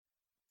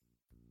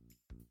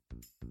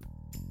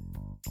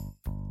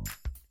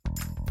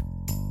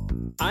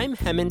I'm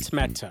Hemant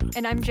Mehta.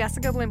 And I'm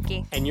Jessica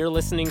Blimke. And you're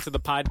listening to the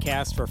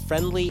podcast for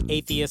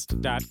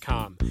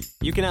FriendlyAtheist.com.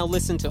 You can now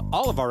listen to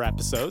all of our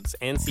episodes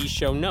and see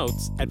show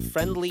notes at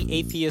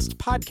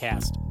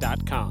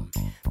FriendlyAtheistPodcast.com.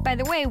 By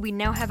the way, we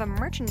now have a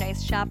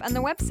merchandise shop on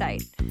the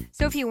website.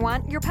 So if you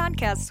want your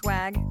podcast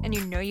swag, and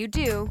you know you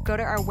do, go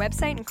to our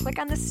website and click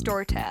on the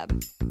store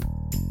tab.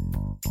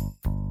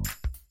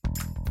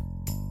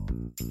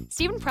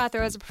 Stephen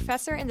Prothero is a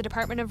professor in the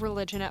Department of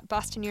Religion at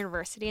Boston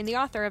University and the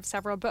author of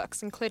several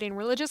books, including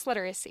Religious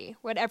Literacy,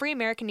 What Every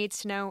American Needs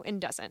to Know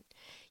and Doesn't.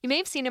 You may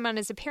have seen him on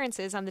his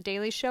appearances on The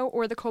Daily Show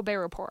or The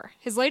Colbert Report.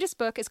 His latest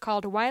book is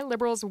called Why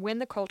Liberals Win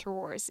the Culture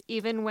Wars,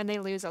 Even When They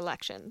Lose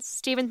Elections.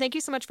 Stephen, thank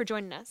you so much for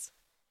joining us.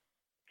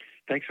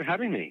 Thanks for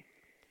having me.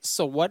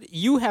 So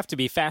you have to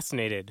be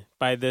fascinated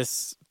by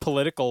this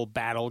political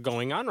battle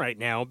going on right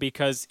now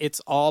because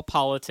it's all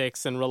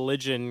politics and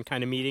religion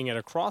kind of meeting at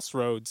a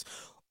crossroads.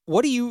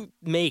 What do you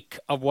make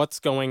of what's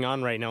going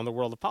on right now in the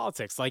world of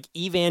politics? Like,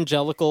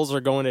 evangelicals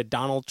are going to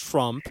Donald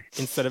Trump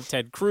instead of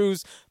Ted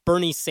Cruz.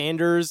 Bernie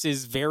Sanders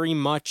is very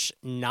much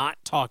not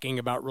talking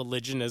about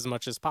religion as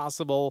much as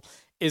possible.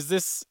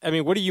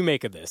 What do you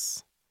make of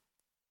this?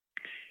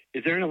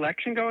 Is there an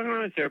election going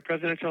on? Is there a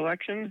presidential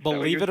election?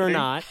 Believe it or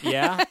not,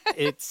 yeah,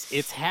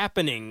 it's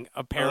happening,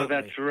 apparently.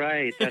 Oh,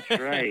 that's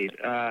right.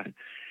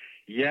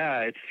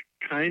 Yeah, it's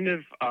kind of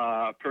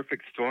a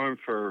perfect storm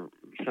for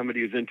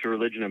somebody who's into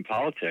religion and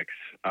politics.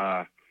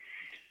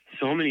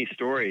 So many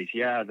stories.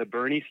 Yeah, the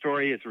Bernie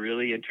story is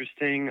really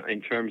interesting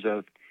in terms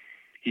of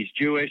he's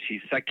Jewish,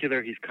 he's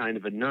secular, he's kind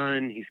of a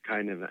nun, he's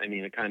kind of a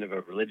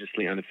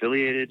religiously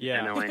unaffiliated,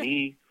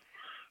 NONE.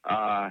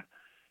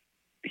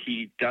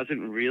 He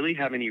doesn't really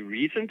have any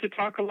reason to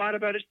talk a lot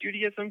about his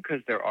Judaism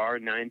because there are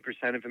 9%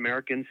 of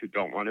Americans who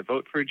don't want to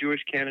vote for a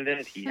Jewish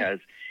candidate. He has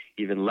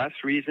even less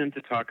reason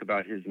to talk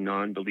about his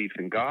non-belief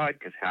in God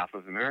because half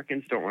of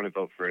Americans don't want to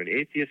vote for an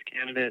atheist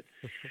candidate.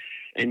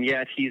 And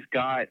yet he's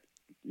got,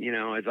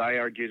 as I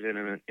argued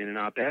in an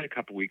op-ed a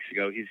couple weeks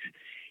ago,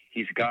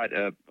 he's got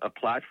a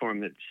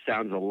platform that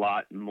sounds a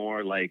lot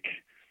more like,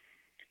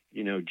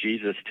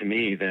 Jesus to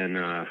me than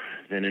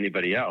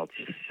anybody else.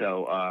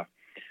 So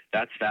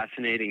that's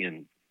fascinating.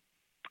 And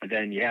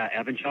then,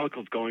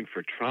 evangelicals going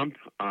for Trump.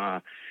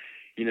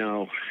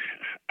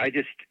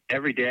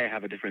 Every day I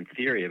have a different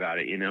theory about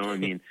it,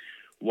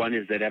 One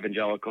is that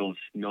evangelicals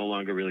no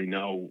longer really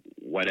know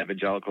what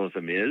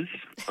evangelicalism is.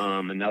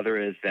 Another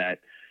is that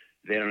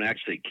they don't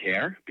actually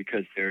care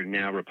because they're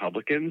now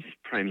Republicans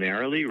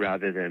primarily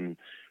rather than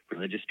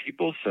religious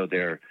people. So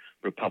their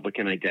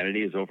Republican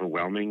identity is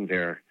overwhelming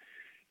their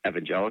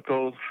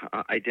evangelical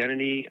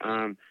identity.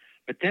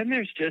 But then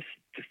there's just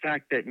the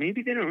fact that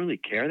maybe they don't really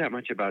care that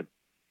much about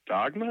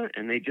dogma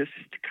and they just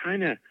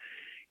kind of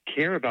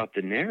care about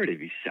the narrative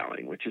he's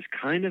selling, which is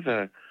kind of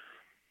a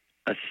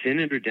sin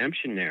and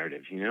redemption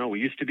narrative. We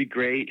used to be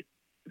great,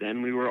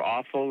 then we were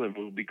awful, and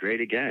we'll be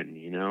great again,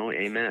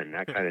 amen,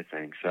 that kind of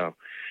thing. So,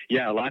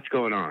 yeah, a lot's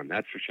going on,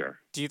 that's for sure.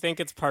 Do you think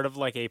it's part of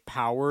like a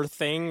power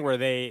thing where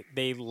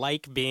they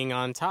like being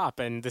on top,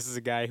 and this is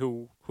a guy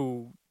who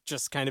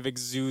just kind of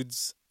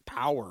exudes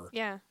power?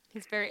 Yeah,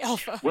 he's very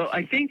alpha. Well,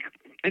 I think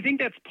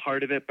that's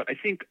part of it, but I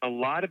think a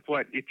lot of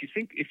what, if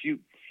you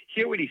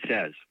hear what he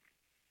says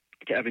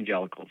to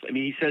evangelicals,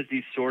 he says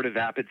these sort of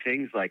vapid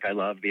things like, I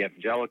love the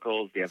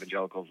evangelicals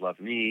love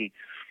me.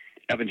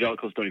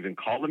 Evangelicals don't even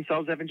call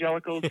themselves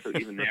evangelicals, so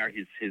even there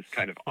he's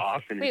kind of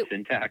off in his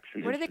syntax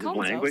and his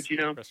language,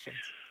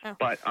 Oh.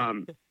 But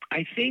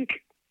I think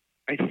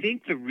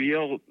the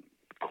real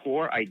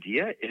core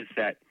idea is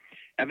that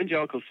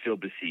evangelicals feel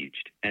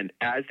besieged, and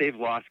as they've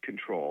lost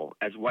control,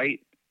 as white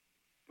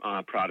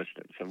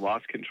Protestants have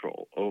lost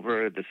control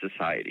over the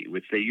society,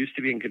 which they used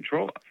to be in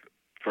control of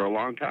for a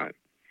long time,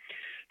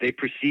 they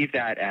perceive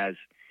that as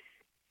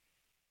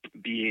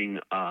being,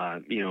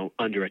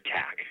 under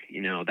attack.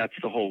 That's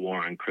the whole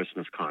war on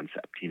Christmas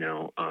concept,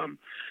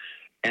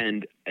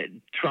 and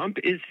Trump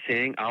is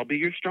saying, I'll be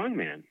your strong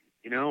man.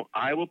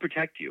 I will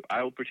protect you.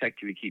 I will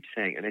protect you, he keeps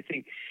saying. And I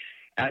think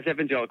as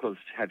evangelicals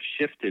have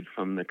shifted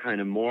from the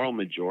kind of moral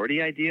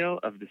majority ideal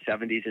of the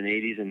 70s and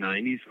 80s and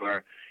 90s,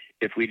 where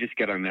if we just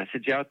get our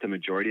message out, the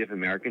majority of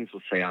Americans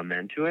will say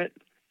amen to it,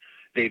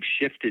 they've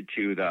shifted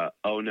to the,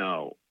 oh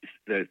no,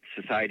 the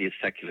society of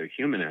secular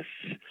humanists,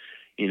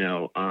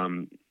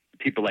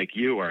 people like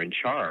you are in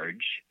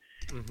charge,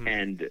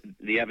 and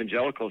the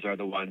evangelicals are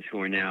the ones who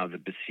are now the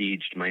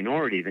besieged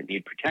minority that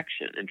need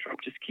protection. And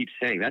Trump just keeps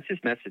saying, that's his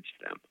message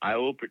to them. I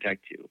will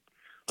protect you.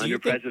 Under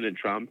President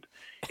Trump,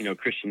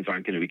 Christians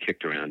aren't going to be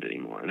kicked around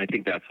anymore. And I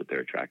think that's what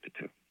they're attracted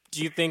to.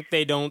 Do you think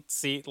they don't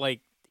see,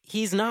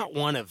 he's not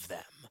one of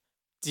them?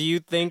 Do you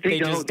think they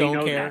just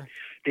don't care? That.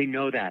 They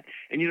know that.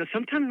 And,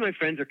 sometimes my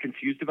friends are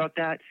confused about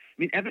that.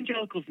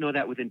 Evangelicals know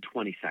that within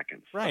 20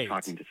 seconds of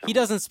talking to someone. He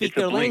doesn't speak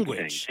their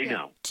language. They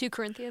know. 2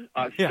 Corinthians.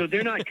 So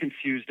they're not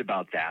confused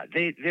about that.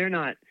 They're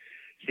not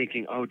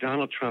thinking, oh,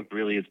 Donald Trump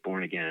really is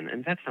born again.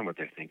 And that's not what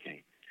they're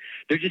thinking.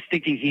 They're just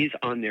thinking he's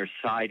on their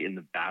side in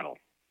the battle.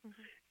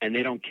 And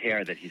they don't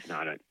care that he's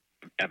not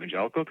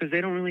evangelical because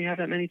they don't really have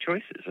that many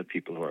choices of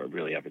people who are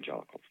really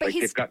evangelical. But like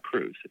they've got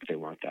Cruz if they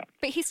want that.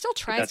 But he still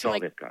tries that's to all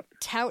like they've got.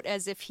 tout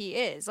as if he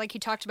is. Like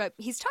he's talked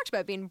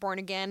about being born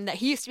again, that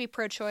he used to be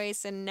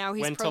pro-choice and now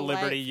he's went pro-life.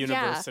 to Liberty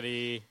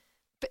University.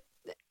 But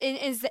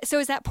is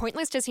that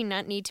pointless? Does he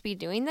not need to be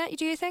doing that,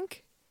 do you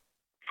think?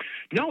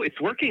 No, it's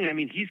working. I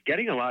mean, he's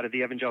getting a lot of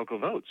the evangelical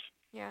votes.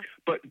 Yeah.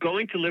 But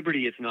going to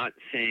Liberty is not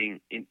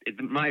saying, in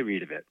my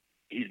read of it,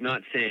 he's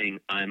not saying,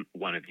 I'm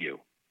one of you.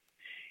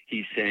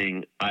 He's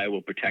saying, I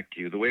will protect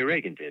you the way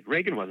Reagan did.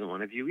 Reagan wasn't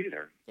one of you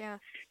either. Yeah.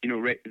 You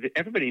know,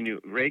 everybody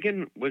knew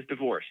Reagan was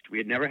divorced. We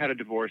had never had a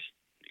divorced,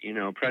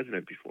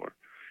 president before.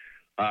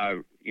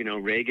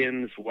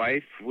 Reagan's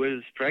wife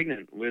was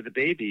pregnant with a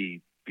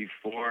baby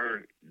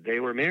before they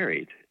were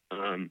married.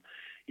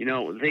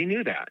 They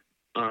knew that.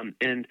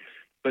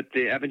 But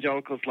the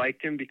evangelicals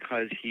liked him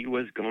because he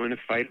was going to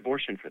fight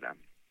abortion for them.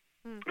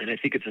 And I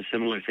think it's a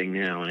similar thing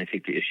now, and I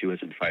think the issue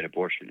isn't fight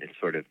abortion. It's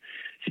sort of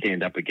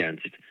stand up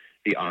against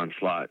the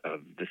onslaught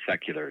of the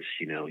seculars.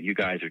 You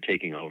guys are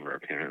taking over,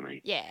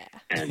 apparently. Yeah.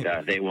 And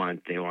they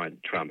want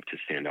Trump to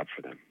stand up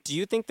for them. Do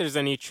you think there's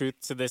any truth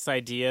to this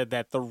idea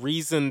that the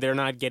reason they're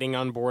not getting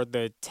on board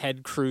the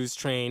Ted Cruz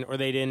train, or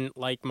they didn't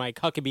like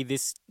Mike Huckabee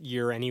this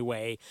year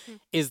anyway,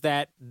 is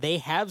that they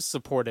have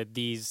supported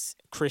these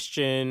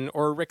Christian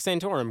or Rick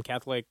Santorum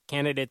Catholic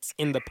candidates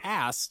in the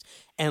past,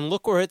 and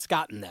look where it's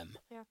gotten them.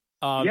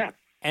 Yeah.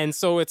 And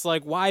so it's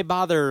like, why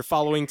bother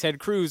following Ted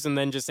Cruz and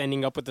then just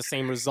ending up with the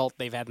same result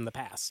they've had in the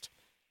past?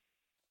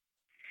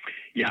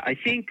 Yeah, I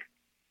think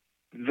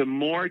the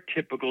more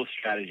typical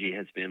strategy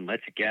has been,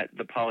 let's get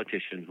the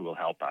politician who will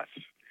help us.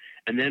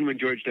 And then when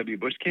George W.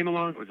 Bush came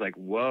along, it was like,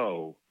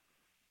 whoa,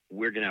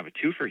 we're going to have a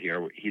twofer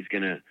here. He's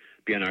going to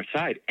be on our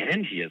side,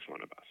 and he is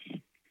one of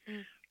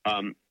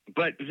us.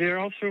 But they're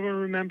also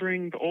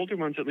remembering the older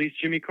ones, at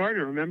least Jimmy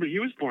Carter. Remember, he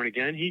was born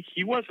again.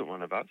 He wasn't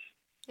one of us.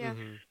 Yeah.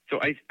 So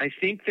I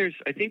think there's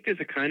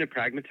a kind of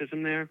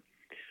pragmatism there,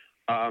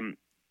 and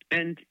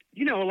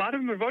a lot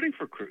of them are voting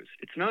for Cruz.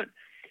 It's not,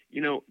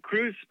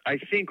 Cruz. I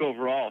think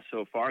overall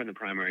so far in the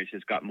primaries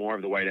has got more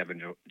of the white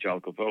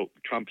evangelical vote.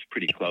 Trump's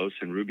pretty close,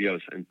 and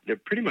Rubio's, and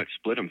they're pretty much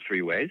split them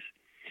three ways.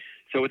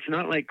 So it's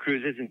not like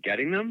Cruz isn't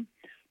getting them,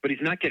 but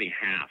he's not getting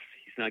half.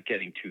 He's not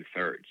getting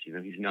 2/3.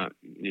 He's not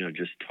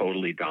just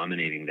totally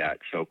dominating that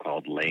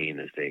so-called lane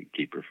as they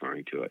keep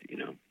referring to it.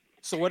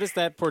 So what does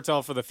that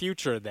foretell for the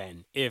future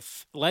then?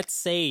 If, let's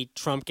say,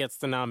 Trump gets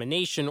the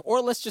nomination, or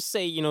let's just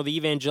say, the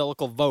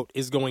evangelical vote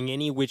is going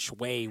any which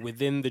way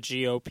within the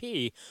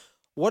GOP,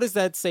 what does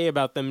that say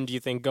about them, do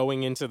you think,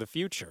 going into the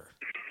future?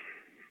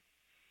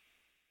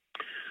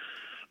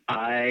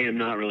 I am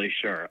not really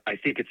sure. I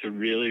think it's a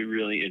really,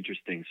 really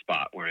interesting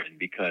spot we're in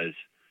because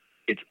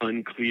it's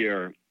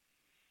unclear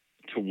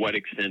to what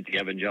extent the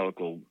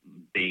evangelical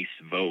base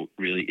vote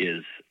really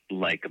is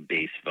like a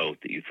base vote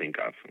that you think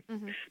of.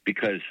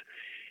 Because,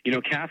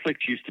 Catholics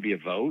used to be a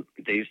vote.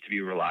 They used to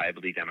be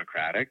reliably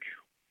Democratic.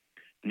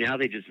 Now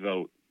they just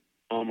vote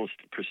almost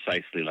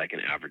precisely like an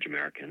average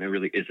American. There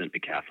really isn't a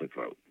Catholic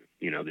vote.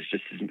 There's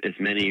just as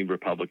many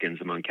Republicans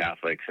among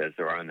Catholics as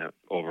there are in the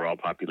overall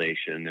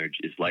population. They're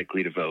as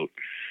likely to vote,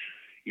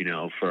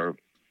 for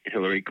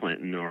Hillary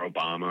Clinton or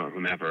Obama or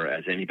whomever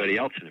as anybody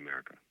else in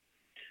America.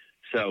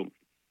 So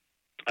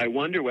I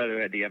wonder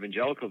whether the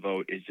evangelical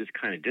vote is just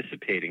kind of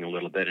dissipating a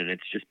little bit and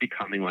it's just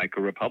becoming like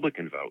a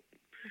Republican vote.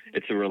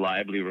 It's a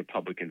reliably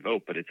Republican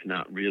vote, but it's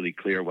not really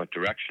clear what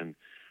direction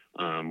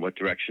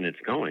it's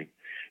going.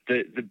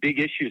 The big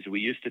issues we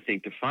used to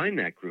think define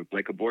that group,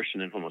 like abortion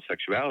and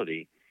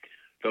homosexuality,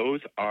 those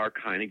are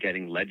kind of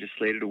getting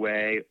legislated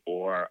away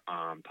or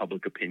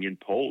public opinion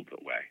polled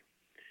away.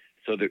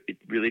 So it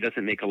really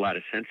doesn't make a lot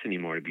of sense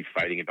anymore to be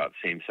fighting about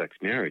same-sex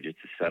marriage. It's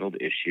a settled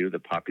issue. The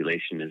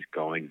population is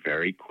going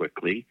very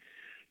quickly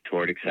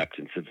toward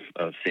acceptance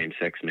of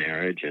same-sex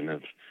marriage and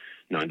of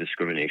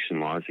non-discrimination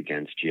laws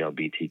against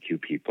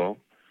GLBTQ people.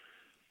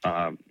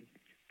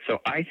 So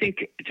I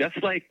think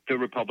just like the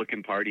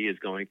Republican Party is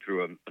going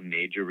through a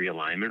major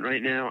realignment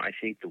right now, I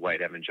think the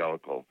white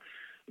evangelical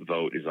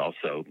vote is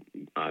also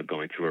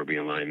going through a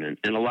realignment.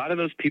 And a lot of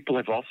those people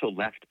have also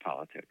left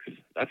politics.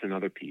 That's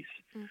another piece.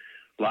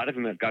 A lot of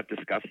them have got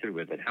disgusted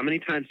with it. How many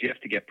times do you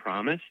have to get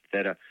promised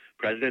that a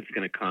president's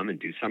going to come and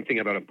do something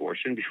about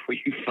abortion before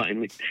you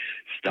finally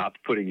stop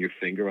putting your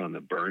finger on the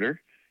burner,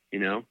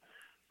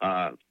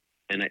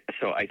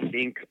 So I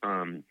think,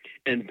 and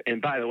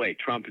by the way,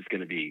 Trump is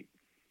going to be,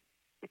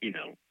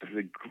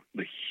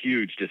 the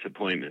huge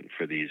disappointment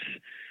for these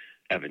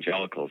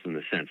evangelicals in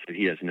the sense that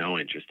he has no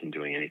interest in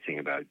doing anything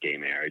about gay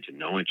marriage and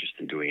no interest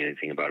in doing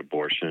anything about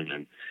abortion.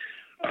 And,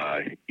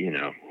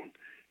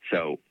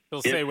 so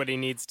he'll say what he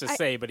needs to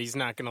say, but he's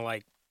not going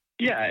to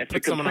if the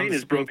complaint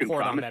is broken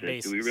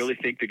promises, do we really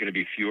think there are going to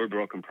be fewer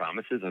broken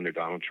promises under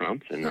Donald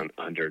Trump than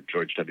under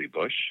George W.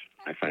 Bush?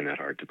 I find that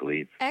hard to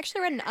believe. I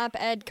actually read an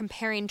op-ed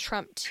comparing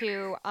Trump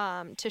to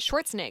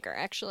Schwarzenegger,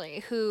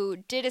 actually, who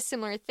did a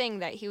similar thing,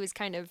 that he was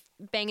kind of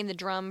banging the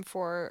drum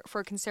for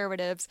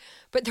conservatives,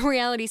 but the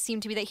reality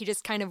seemed to be that he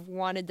just kind of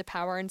wanted the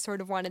power and sort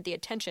of wanted the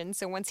attention.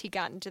 So once he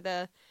got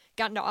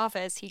got into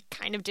office, he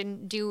kind of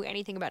didn't do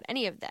anything about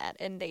any of that.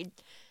 And they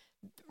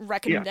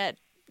reckoned that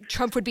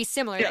Trump would be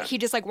similar, that he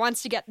just like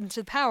wants to get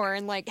into power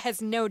and like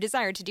has no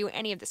desire to do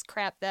any of this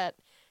crap that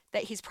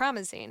he's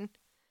promising.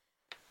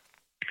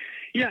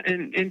 Yeah,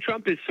 and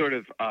Trump is sort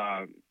of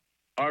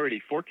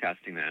already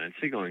forecasting that and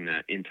signaling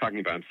that in talking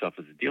about himself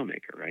as a deal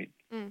maker, right?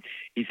 Mm.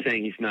 He's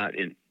saying he's not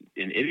an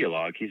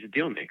ideologue, he's a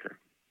deal maker.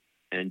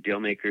 And deal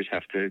makers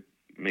have to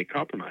make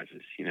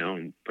compromises,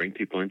 and bring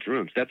people into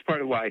rooms. That's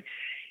part of why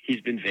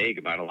he's been vague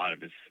about a lot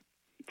of his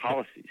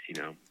policies,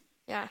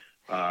 Yeah.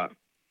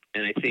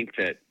 And I think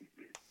that,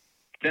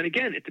 then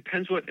again, it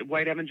depends what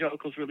white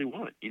evangelicals really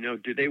want.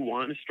 Do they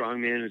want a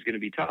strong man who's going to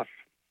be tough?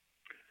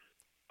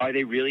 Are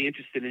they really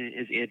interested in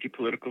his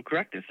anti-political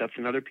correctness? That's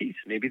another piece.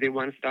 Maybe they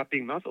want to stop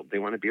being muzzled. They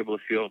want to be able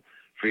to feel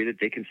free that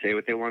they can say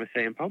what they want to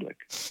say in public.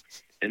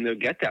 And they'll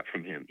get that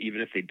from him, even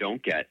if they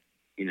don't get,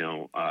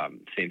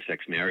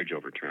 same-sex marriage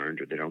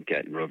overturned, or they don't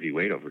get Roe v.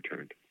 Wade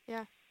overturned.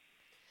 Yeah.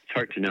 It's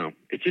hard to know.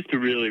 It's just a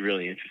really,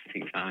 really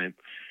interesting time.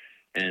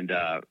 And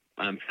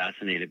I'm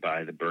fascinated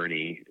by the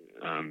Bernie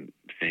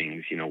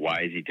things.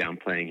 Why is he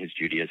downplaying his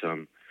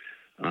Judaism?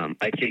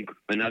 I think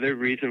another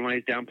reason why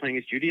he's downplaying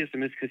his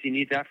Judaism is because he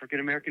needs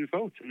African-American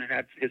votes, and there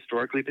have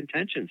historically been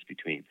tensions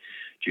between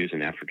Jews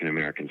and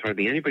African-Americans.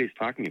 Hardly anybody's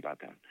talking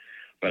about that.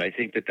 But I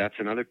think that that's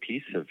another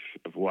piece of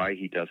why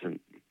he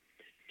doesn't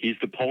 – he's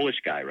the Polish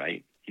guy,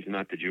 right? He's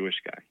not the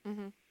Jewish guy.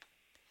 Mm-hmm.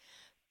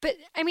 But,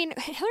 I mean,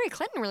 Hillary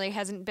Clinton really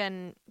hasn't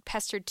been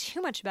pestered too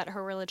much about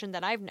her religion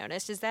that I've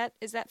noticed. Is that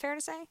fair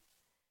to say?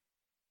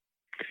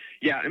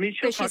 Yeah, I mean,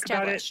 she'll talk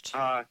about it.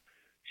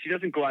 She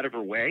doesn't go out of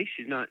her way.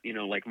 She's not,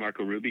 like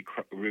Marco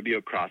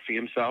Rubio crossing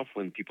himself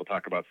when people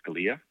talk about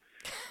Scalia.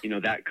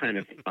 That kind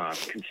of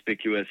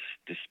conspicuous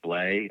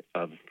display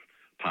of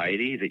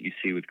piety that you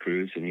see with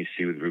Cruz and you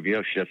see with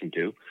Rubio, she doesn't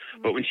do.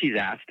 Mm-hmm. But when she's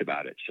asked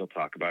about it, she'll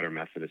talk about her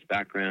Methodist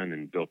background,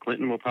 and Bill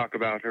Clinton will talk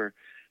about her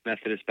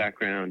Methodist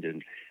background,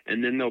 and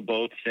then they'll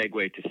both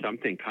segue to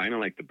something kind of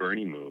like the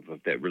Bernie move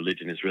of that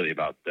religion is really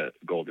about the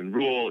golden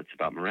rule. It's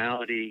about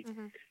morality.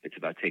 Mm-hmm. It's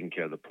about taking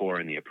care of the poor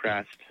and the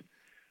oppressed.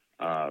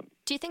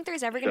 Do you think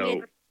there's ever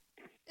going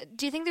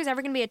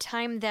to be a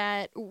time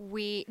that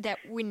we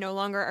no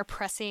longer are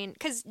pressing?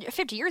 Because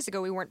 50 years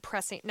ago we weren't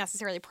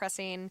necessarily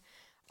pressing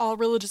all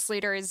religious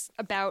leaders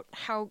about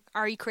how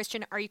are you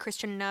Christian? Are you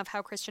Christian enough?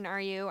 How Christian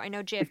are you? I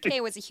know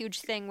JFK was a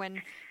huge thing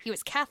when he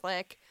was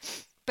Catholic,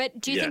 but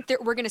do you think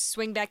that we're going to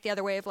swing back the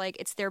other way of like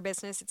it's their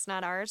business, it's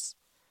not ours?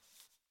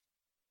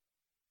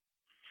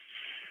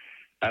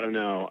 I don't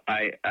know.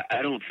 I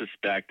don't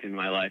suspect in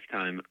my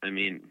lifetime. I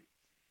mean,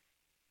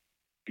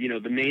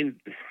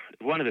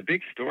 one of the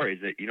big stories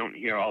that you don't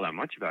hear all that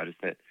much about is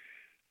that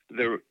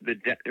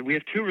we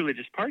have two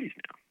religious parties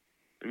now.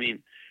 I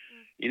mean,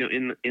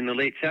 in the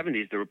late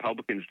 70s, the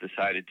Republicans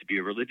decided to be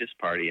a religious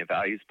party, a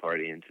values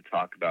party, and to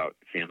talk about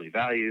family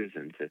values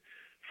and to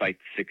fight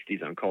the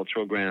 60s on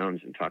cultural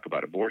grounds and talk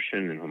about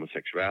abortion and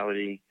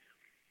homosexuality.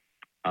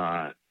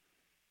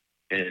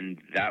 And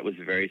that was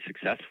very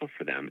successful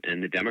for them.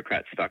 And the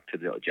Democrats stuck to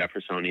the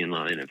Jeffersonian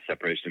line of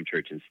separation of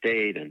church and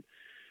state and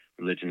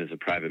religion is a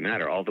private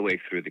matter all the way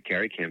through the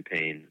Kerry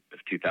campaign of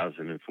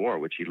 2004,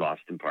 which he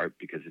lost in part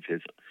because of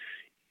his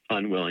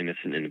unwillingness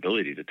and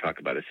inability to talk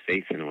about his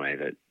faith in a way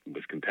that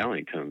was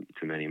compelling to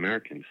many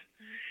Americans.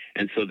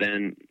 Mm-hmm. And so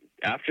then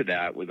after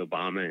that, with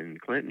Obama and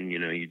Clinton,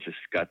 you just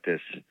got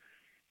this,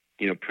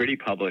 pretty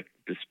public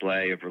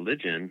display of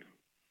religion.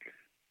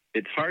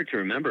 It's hard to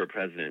remember a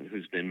president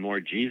who's been more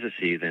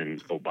Jesus-y than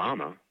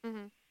Obama.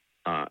 Mm-hmm.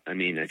 I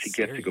mean, I think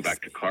you have to go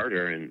back to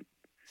Carter, and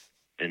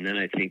then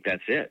I think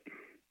that's it.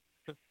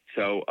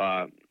 So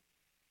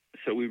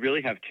we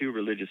really have two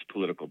religious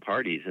political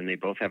parties, and they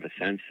both have a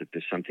sense that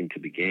there's something to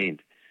be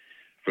gained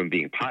from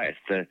being pious.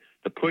 The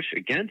push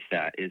against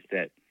that is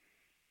that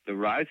the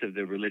rise of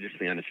the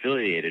religiously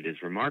unaffiliated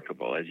is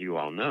remarkable, as you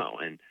all know,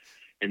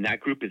 and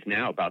that group is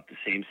now about the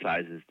same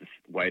size as the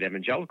white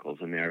evangelicals,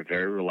 and they're a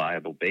very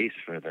reliable base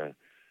for the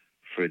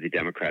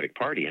Democratic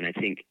Party. And I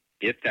think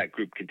if that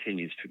group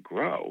continues to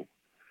grow,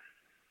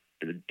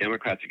 the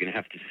Democrats are going to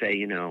have to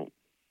say,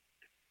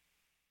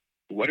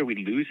 what are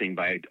we losing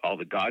by all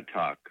the God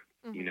talk,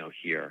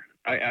 here?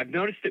 I've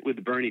noticed it with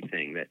the Bernie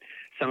thing that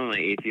some of my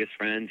atheist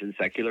friends and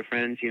secular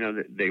friends,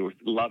 they were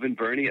loving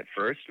Bernie at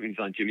first when he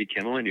was on Jimmy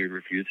Kimmel and he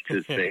refused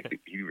to say, to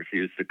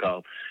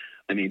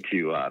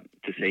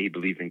say he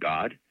believed in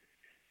God.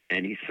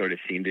 And he sort of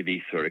seemed to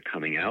be sort of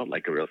coming out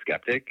like a real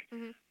skeptic.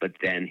 Mm-hmm. But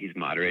then he's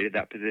moderated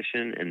that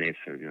position, and they've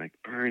sort of been like,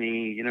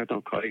 Bernie,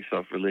 don't call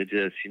yourself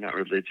religious. You're not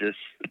religious.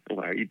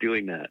 Why are you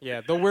doing that?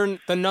 Yeah,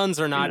 the nuns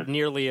are not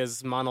nearly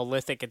as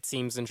monolithic, it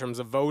seems, in terms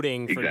of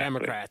voting for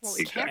Democrats.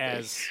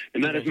 And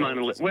not as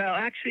monolithic. Well,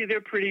 actually, they're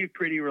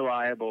pretty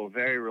reliable,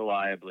 very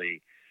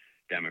reliably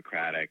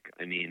Democratic.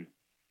 I mean,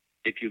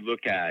 if you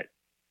look at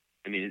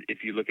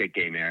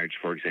gay marriage,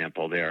 for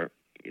example, they're,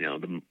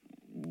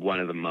 one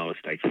of the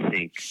most, I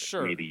think,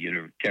 maybe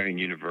Unitarian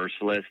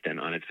Universalist and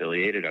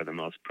unaffiliated are the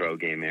most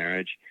pro-gay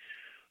marriage.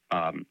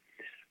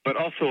 But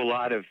also a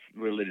lot of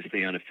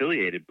religiously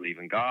unaffiliated believe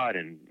in God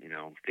and,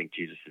 think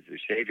Jesus is their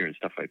savior and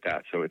stuff like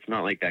that. So it's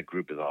not like that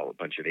group is all a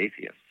bunch of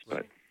atheists.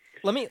 But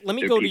let me go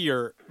to people,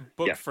 your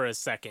book yeah. for a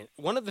second.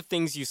 One of the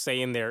things you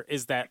say in there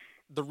is that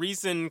the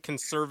reason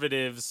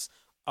conservatives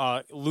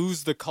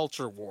lose the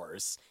culture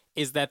wars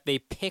is that they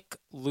pick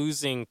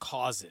losing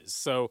causes.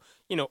 So,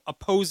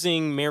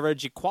 opposing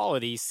marriage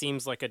equality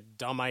seems like a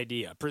dumb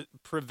idea.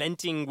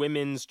 Preventing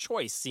women's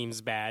choice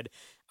seems bad.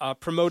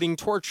 Promoting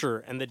torture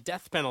and the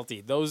death penalty,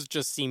 those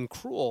just seem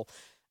cruel.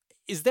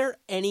 Is there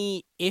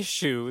any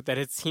issue that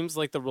it seems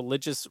like the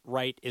religious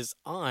right is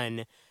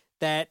on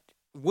that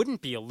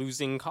wouldn't be a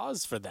losing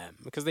cause for them?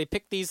 Because they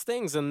pick these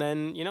things and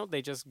then,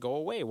 they just go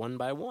away one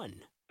by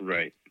one.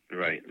 Right.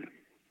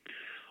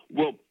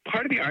 Well,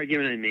 part of the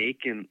argument I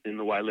make in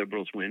the Why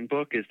Liberals Win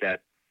book is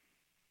that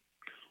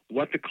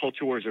what the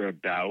culture wars are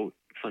about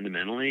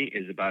fundamentally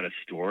is about a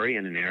story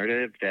and a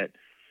narrative that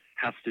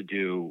has to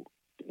do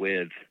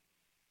with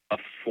a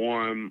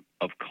form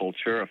of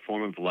culture, a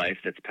form of life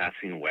that's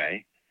passing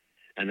away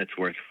and that's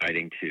worth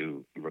fighting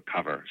to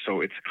recover.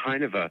 So it's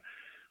kind of a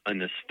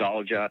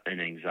nostalgia, an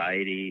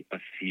anxiety, a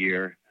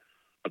fear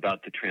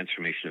about the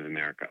transformation of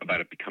America,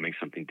 about it becoming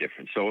something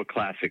different. So a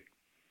classic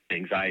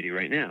anxiety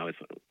right now is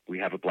we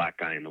have a black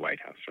guy in the White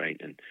House, right?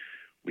 And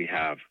we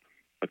have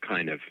a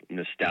kind of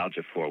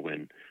nostalgia for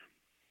when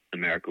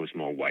America was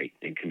more white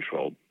and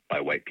controlled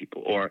by white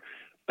people, or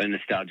a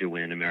nostalgia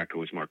when America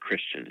was more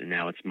Christian and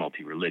now it's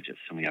multi-religious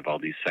and we have all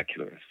these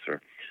secularists,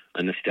 or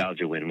a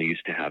nostalgia when we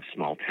used to have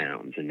small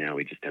towns and now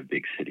we just have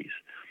big cities.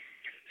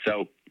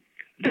 So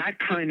that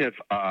kind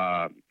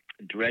of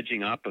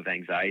dredging up of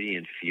anxiety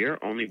and fear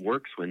only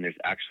works when there's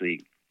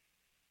actually,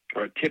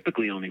 or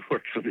typically only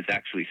works when there's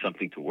actually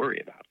something to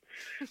worry about,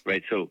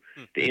 right? So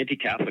the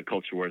anti-Catholic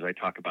culture wars I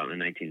talk about in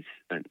the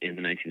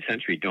 19th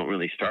century don't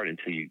really start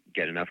until you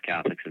get enough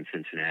Catholics in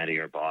Cincinnati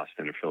or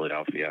Boston or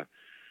Philadelphia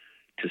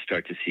to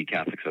start to see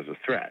Catholics as a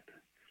threat.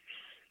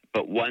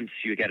 But once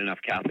you get enough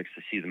Catholics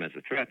to see them as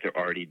a threat, they're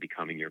already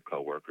becoming your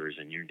coworkers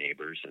and your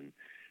neighbors, and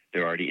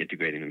they're already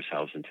integrating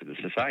themselves into the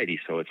society.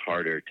 So it's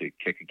harder to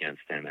kick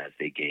against them as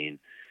they gain,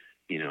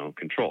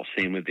 control.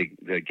 Same with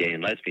the gay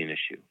and lesbian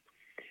issue.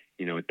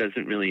 It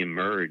doesn't really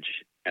emerge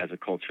as a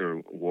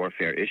culture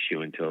warfare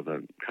issue until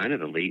the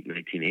late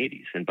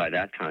 1980s. And by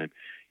that time,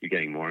 you're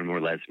getting more and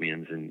more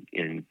lesbians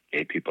and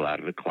gay people out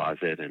of the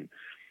closet, and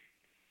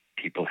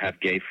people have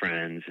gay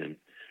friends. And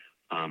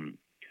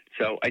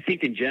so I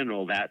think in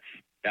general,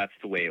 that's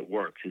the way it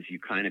works, is you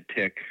kind of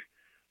pick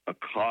a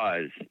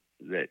cause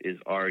that is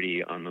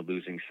already on the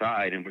losing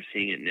side. And we're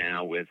seeing it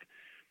now with,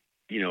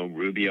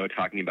 Rubio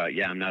talking about,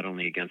 I'm not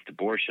only against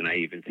abortion, I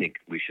even think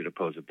we should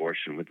oppose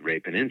abortion with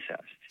rape and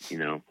incest.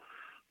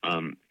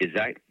 Is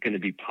that going to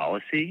be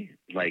policy?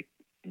 Like,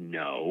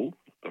 no,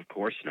 of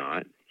course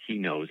not. He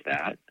knows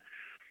that.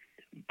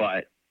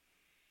 But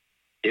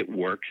it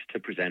works to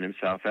present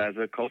himself as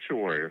a culture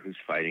warrior who's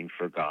fighting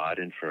for God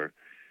and for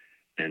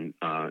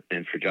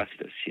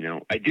justice.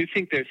 I do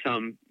think there's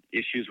some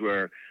issues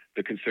where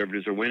the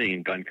conservatives are winning,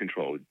 and gun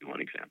control would be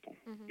one example.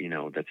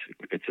 Mm-hmm.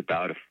 It's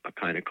about a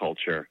kind of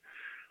culture.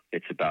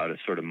 It's about a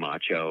sort of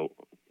macho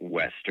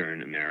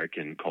Western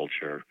American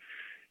culture.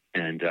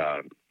 And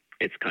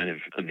it's kind of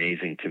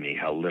amazing to me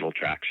how little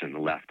traction the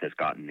left has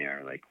gotten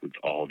there, like with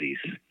all these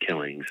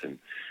killings and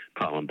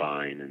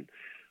Columbine.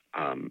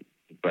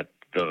 But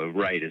the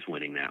right is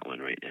winning that one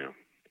right now.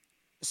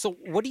 So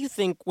what do you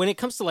think when it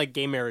comes to like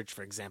gay marriage,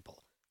 for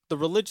example? The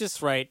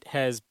religious right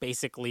has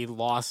basically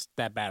lost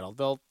that battle.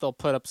 They'll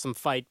put up some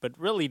fight, but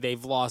really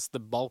they've lost the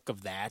bulk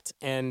of that.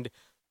 And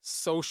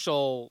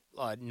social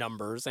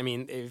numbers, I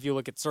mean, if you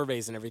look at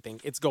surveys and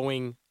everything, it's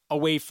going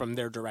away from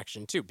their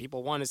direction too.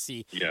 People want to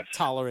see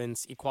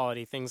tolerance,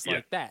 equality, things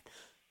like that.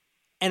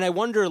 And I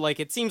wonder,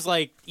 it seems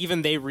like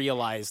even they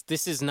realize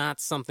this is not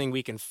something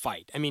we can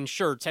fight. I mean,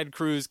 sure, Ted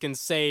Cruz can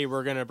say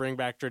we're going to bring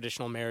back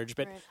traditional marriage,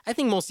 but I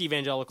think most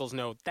evangelicals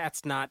know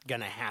that's not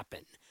going to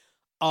happen.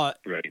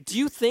 Do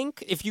you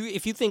think, if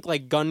you think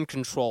like gun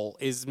control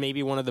is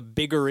maybe one of the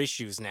bigger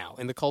issues now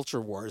in the culture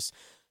wars,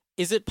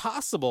 is it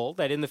possible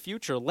that in the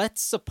future,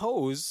 let's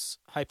suppose,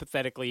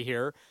 hypothetically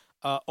here,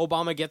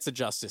 Obama gets a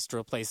justice to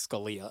replace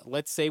Scalia.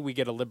 Let's say we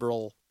get a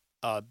liberal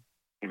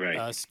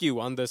skew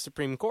on the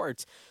Supreme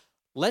Court.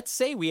 Let's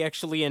say we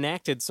actually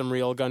enacted some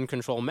real gun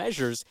control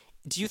measures.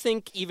 Do you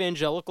think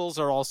evangelicals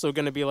are also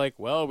going to be like,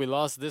 well, we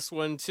lost this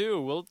one too,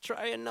 we'll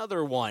try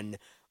another one?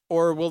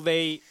 Or will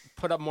they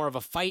put up more of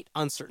a fight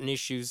on certain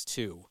issues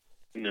too?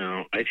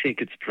 No, I think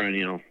it's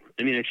perennial.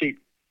 I mean, I think,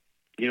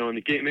 on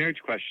the gay marriage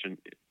question,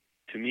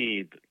 to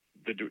me,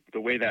 the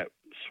way that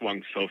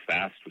swung so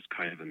fast was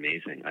kind of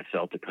amazing. I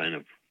felt the kind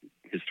of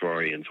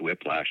historian's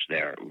whiplash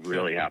there. It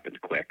really happened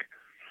quick.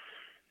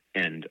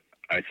 And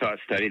I saw a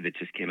study that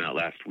just came out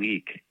last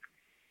week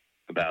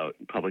about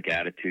public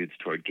attitudes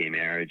toward gay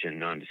marriage and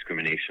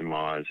non-discrimination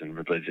laws and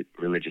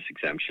religious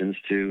exemptions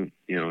to,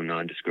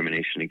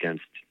 non-discrimination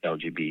against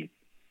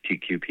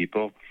LGBTQ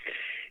people.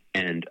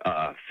 And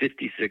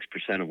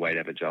 56% of white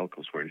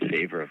evangelicals were in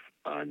favor of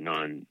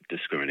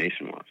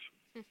non-discrimination laws.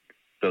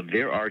 So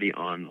they're already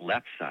on the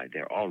left side.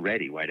 They're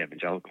already white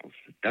evangelicals.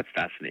 That's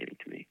fascinating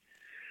to me.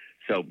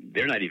 So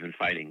they're not even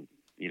fighting,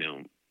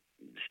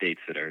 states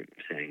that are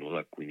saying, well,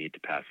 look, we need to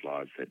pass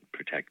laws that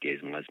protect gays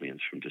and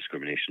lesbians from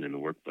discrimination in the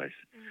workplace.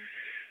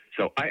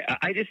 So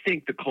I just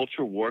think the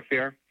cultural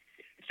warfare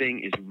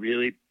thing is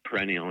really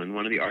perennial. And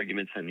one of the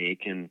arguments I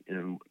make in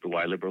the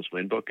Why Liberals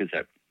Win book is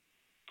that,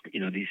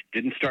 these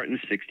didn't start in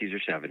the 60s or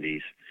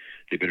 70s.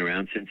 They've been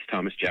around since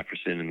Thomas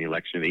Jefferson in the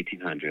election of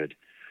 1800.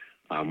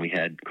 We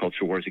had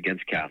culture wars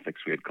against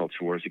Catholics. We had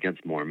culture wars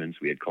against Mormons.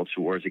 We had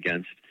culture wars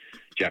against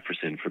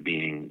Jefferson for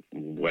being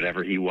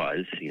whatever he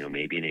was,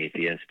 maybe an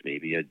atheist,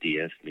 maybe a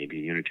deist, maybe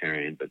a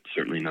Unitarian, but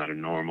certainly not a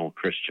normal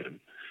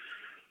Christian.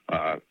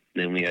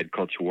 Then we had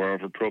culture war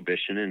over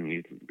prohibition, and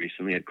we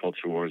recently had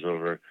culture wars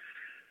over,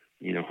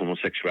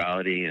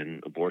 homosexuality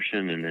and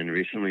abortion, and then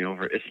recently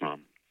over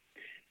Islam.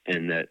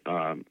 And that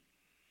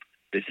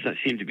there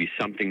seemed to be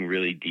something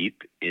really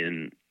deep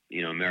in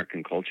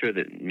American culture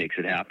that makes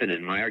it happen.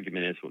 And my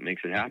argument is what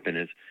makes it happen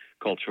is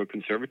cultural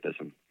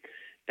conservatism.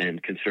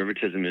 And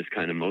conservatism is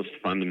kind of most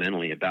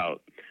fundamentally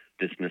about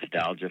this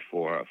nostalgia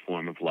for a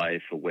form of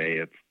life, a way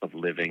of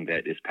living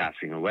that is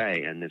passing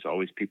away. And there's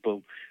always people,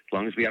 as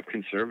long as we have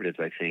conservatives,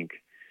 I think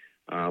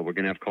we're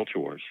going to have culture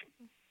wars.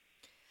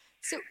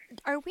 So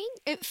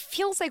it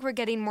feels like we're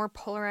getting more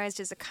polarized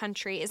as a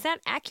country. Is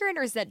that accurate,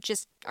 or is that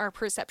just our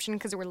perception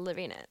because we're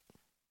living it?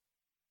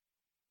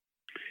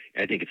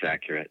 I think it's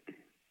accurate.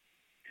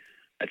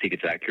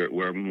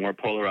 We're more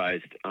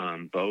polarized,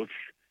 both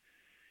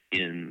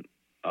in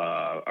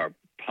our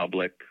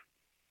public,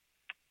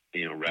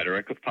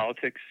 rhetoric of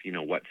politics.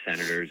 What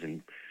senators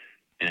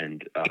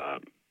and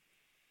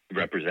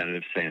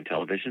representatives say on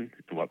television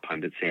and what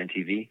pundits say on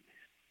TV.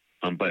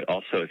 But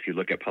also, if you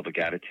look at public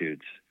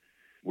attitudes,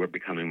 we're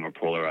becoming more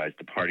polarized.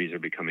 The parties are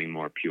becoming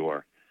more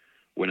pure.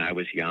 When I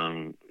was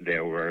young,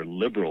 there were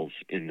liberals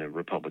in the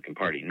Republican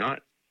Party,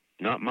 not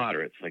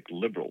moderates, like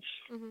liberals.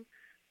 Mm-hmm.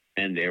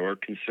 And there were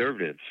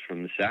conservatives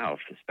from the South,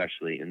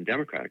 especially in the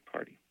Democratic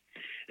Party.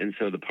 And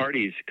so the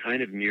parties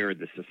kind of mirrored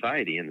the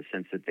society in the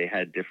sense that they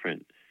had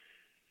different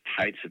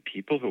types of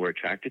people who were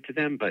attracted to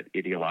them, but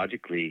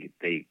ideologically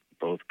they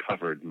both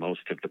covered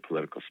most of the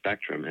political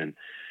spectrum. And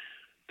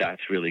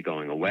that's really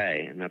going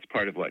away. And that's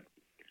part of what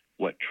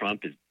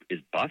Trump is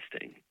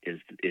busting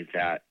is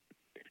that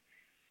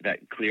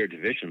clear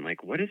division.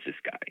 Like, what is this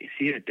guy? Is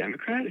he a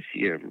Democrat? Is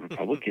he a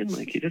Republican?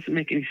 Like, he doesn't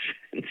make any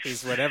sense.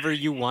 He's whatever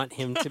you want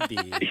him to be.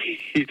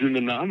 He's an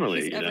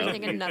anomaly. He's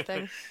everything and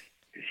nothing.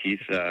 He's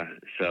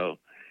so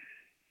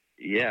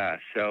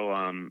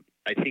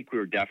I think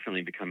we're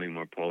definitely becoming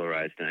more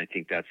polarized, and I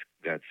think that's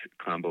a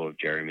combo of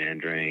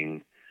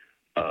gerrymandering,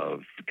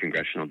 of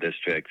congressional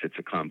districts. It's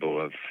a combo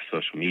of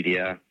social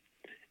media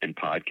and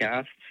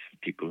podcasts.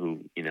 People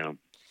who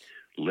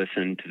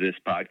listen to this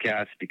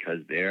podcast because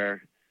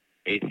they're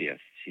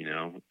atheists,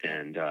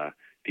 and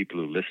people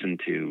who listen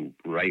to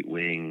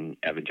right-wing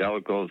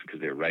evangelicals because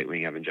they're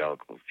right-wing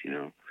evangelicals,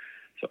 So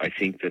I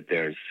think that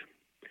there's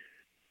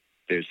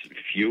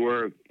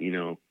fewer,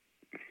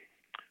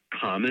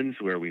 commons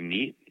where we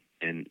meet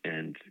and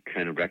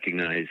kind of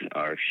recognize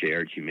our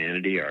shared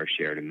humanity, our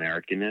shared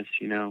Americanness,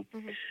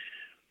 Mm-hmm.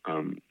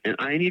 And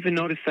I even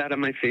noticed that on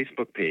my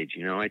Facebook page.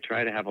 I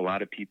try to have a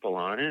lot of people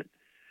on it,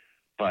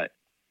 but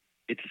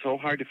it's so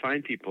hard to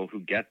find people who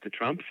get the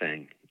Trump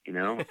thing.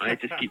 I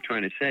just keep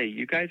trying to say,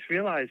 you guys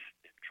realize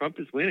Trump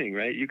is winning,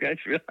 right? You guys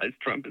realize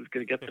Trump is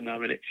going to get the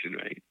nomination,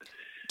 right?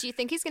 Do you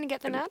think he's going to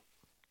get the nut?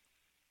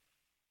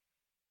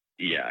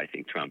 Yeah, I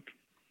think Trump,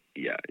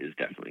 is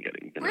definitely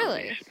getting the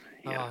nomination.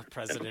 Yeah. Oh,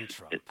 President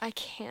Trump. I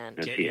can't.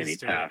 I don't see any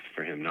path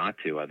for him not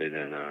to, other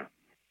than, a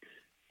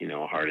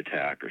heart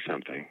attack or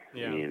something.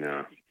 Yeah. I mean,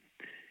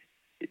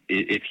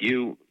 if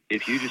you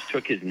just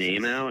took his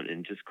name out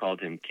and just called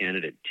him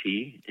Candidate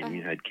T, and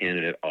you had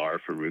Candidate R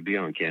for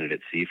Rubio and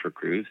Candidate C for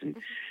Cruz, and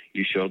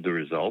you showed the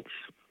results,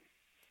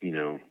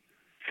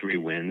 3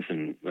 wins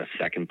and a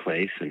second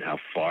place, and how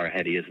far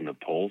ahead he is in the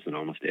polls in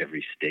almost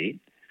every state,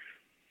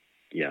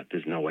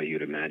 there's no way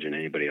you'd imagine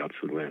anybody else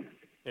would win.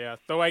 Yeah,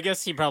 though I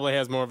guess he probably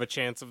has more of a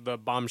chance of the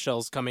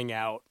bombshells coming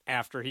out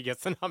after he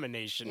gets the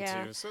nomination,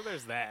 too. So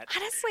there's that.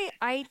 Honestly,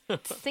 I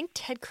think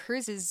Ted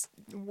Cruz is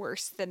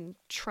worse than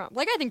Trump.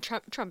 Like, I think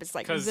Trump is,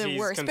 like, the worst. Because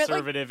he's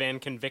conservative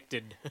and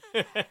convicted.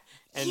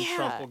 And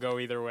Trump will go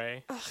either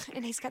way. Ugh,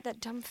 and he's got that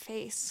dumb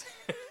face.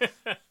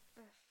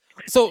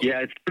 It's sort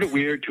of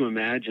weird to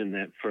imagine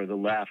that for the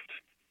left,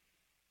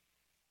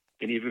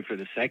 and even for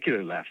the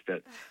secular left,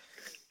 that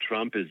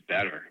Trump is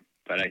better.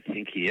 But I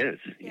think he is,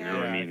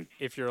 I mean,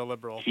 if you're a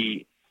liberal,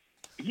 he's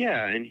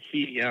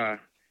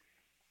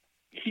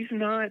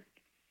not,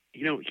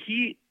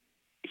 he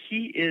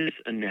is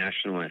a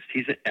nationalist.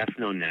 He's an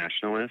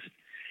ethno-nationalist,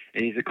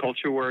 and he's a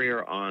culture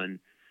warrior on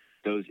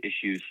those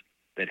issues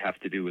that have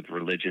to do with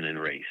religion and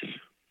race.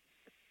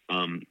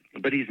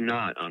 But he's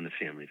not on the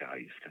family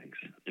values things.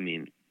 I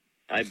mean,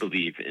 I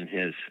believe in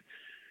his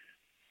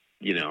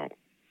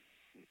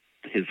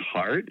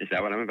heart. Is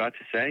that what I'm about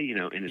to say?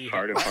 In his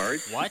heart of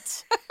hearts.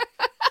 What?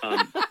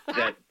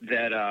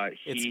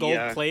 It's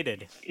gold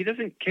plated. He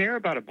doesn't care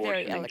about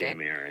Very abortion and gay elegant.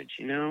 marriage.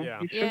 You know, Yeah.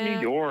 he's from New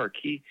York.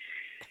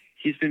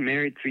 He's been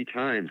married 3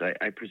 times.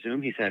 I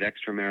presume he's had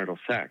extramarital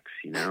sex.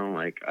 You know,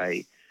 like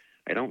I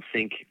don't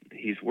think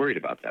he's worried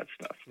about that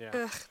stuff. Yeah.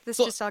 Ugh, this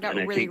just all got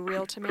And I really think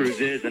real to me. Cruz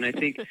is, and I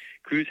think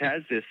Cruz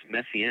has this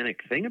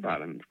messianic thing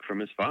about him from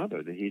his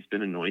father, that he's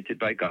been anointed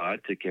by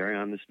God to carry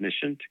on this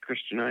mission to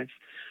Christianize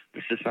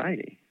the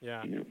society.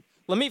 Yeah. You know?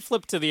 Let me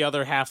flip to the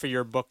other half of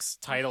your book's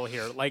title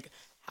here. Like,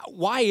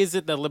 why is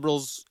it that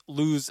liberals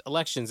lose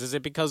elections? Is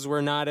it because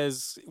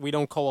we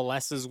don't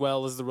coalesce as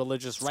well as the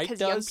religious right does?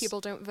 Because young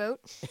people don't vote.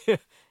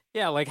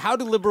 Yeah, like how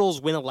do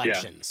liberals win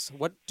elections? Yeah.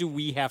 What do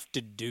we have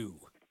to do?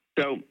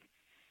 So,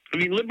 I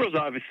mean, liberals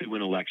obviously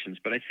win elections,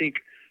 but I think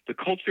the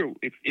culture,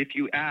 if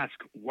you ask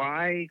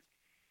why,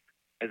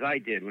 as I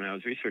did when I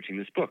was researching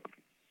this book,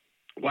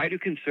 why do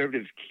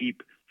conservatives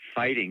keep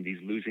fighting these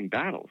losing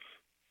battles?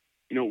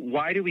 You know,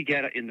 why do we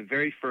get in the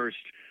very first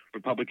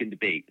Republican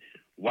debate,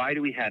 why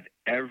do we have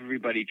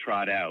everybody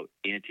trot out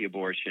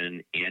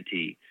anti-abortion,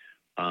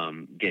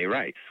 anti-gay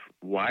rights?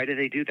 Why do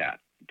they do that?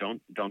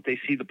 Don't they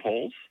see the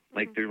polls?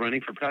 Like they're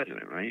running for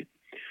president, right?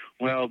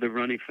 Well, they're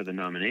running for the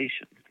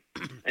nomination.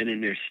 And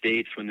in their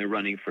states when they're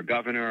running for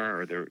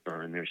governor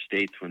or in their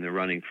states when they're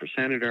running for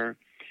senator,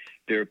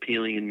 they're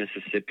appealing in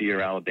Mississippi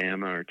or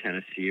Alabama or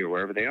Tennessee or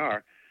wherever they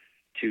are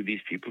to these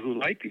people who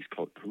like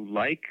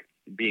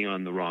being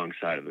on the wrong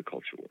side of the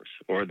culture wars,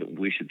 or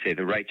we should say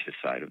the righteous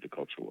side of the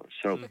culture wars.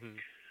 So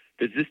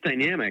there's this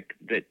dynamic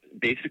that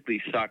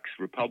basically sucks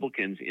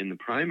Republicans in the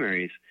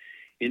primaries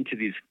into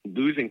these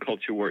losing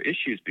culture war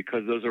issues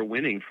because those are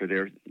winning for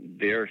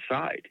their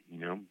side, you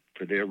know,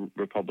 for their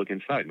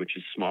Republican side, which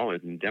is smaller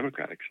than the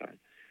Democratic side.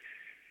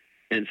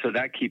 And so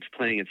that keeps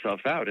playing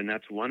itself out, and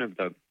that's one of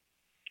the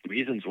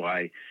reasons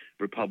why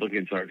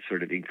Republicans are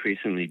sort of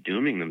increasingly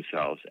dooming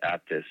themselves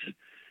at this,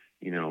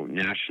 you know,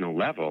 national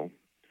level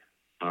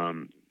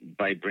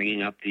by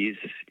bringing up these,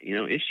 you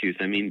know, issues.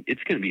 I mean,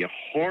 it's going to be a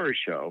horror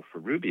show for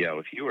Rubio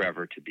if he were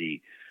ever to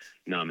be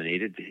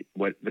nominated.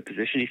 What the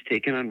position he's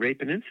taken on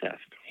rape and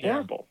incest,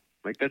 horrible.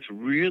 Yeah. Like that's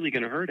really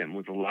going to hurt him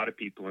with a lot of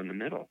people in the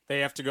middle.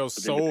 They have to go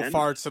so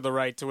far to the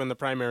right to win the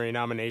primary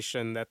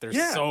nomination that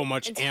there's so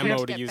much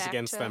ammo to use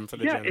against them for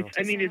the general.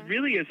 I mean, it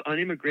really is on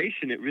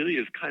immigration. It really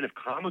is kind of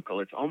comical.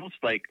 It's almost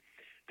like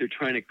they're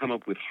trying to come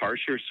up with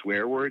harsher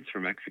swear words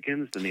for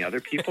Mexicans than the other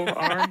people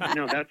are. You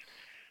know, that's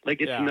like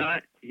it's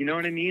not. You know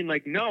what I mean?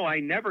 Like, no, I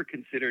never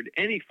considered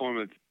any form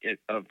of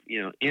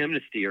you know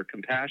amnesty or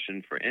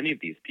compassion for any of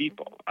these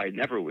people. I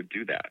never would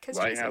do that.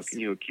 Why? How can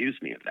you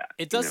accuse me of that?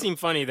 It does seem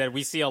funny that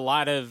we see a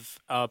lot of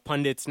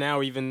pundits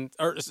now,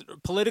 or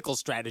political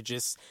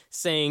strategists,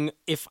 saying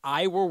if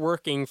I were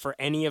working for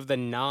any of the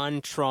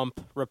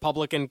non-Trump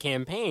Republican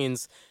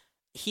campaigns,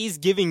 he's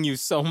giving you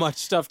so much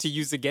stuff to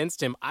use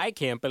against him. I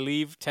can't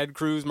believe Ted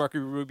Cruz, Marco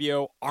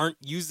Rubio aren't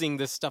using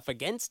this stuff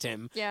against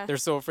him. Yeah. They're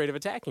so afraid of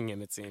attacking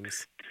him, it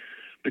seems.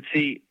 But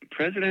see,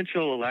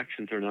 presidential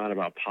elections are not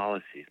about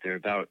policies. They're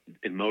about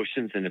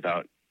emotions and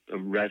about the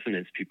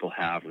resonance people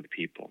have with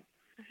people.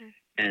 Mm-hmm.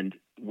 And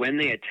when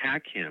they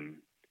attack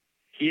him,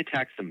 he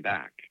attacks them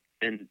back.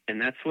 And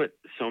that's what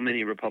so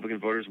many Republican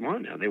voters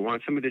want now. They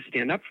want somebody to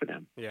stand up for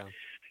them. Yeah.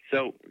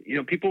 So, you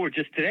know, people were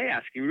just today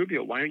asking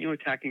Rubio, why aren't you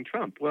attacking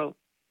Trump? Well,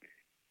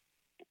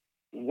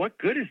 what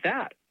good is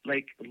that?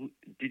 Like,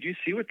 did you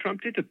see what Trump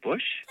did to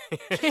Bush?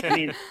 I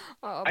mean,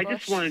 I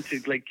just wanted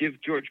to, like,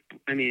 give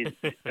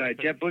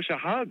Jeb Bush a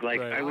hug. Like,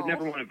 right. I would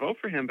never want to vote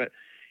for him, but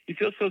you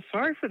feel so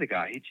sorry for the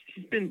guy.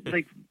 He's been,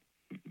 like,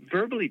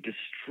 verbally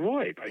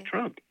destroyed by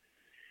Trump.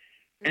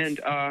 And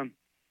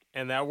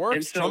that works.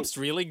 And so, Trump's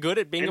really good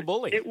at being a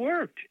bully. It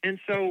worked. And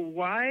so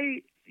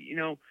why, you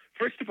know,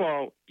 first of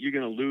all, you're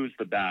going to lose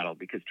the battle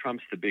because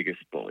Trump's the biggest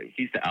bully.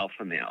 He's the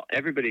alpha male.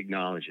 Everybody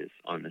acknowledges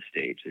on the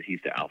stage that he's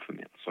the alpha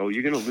male. So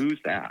you're going to lose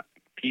that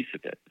piece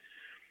of it.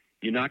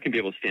 You're not going to be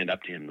able to stand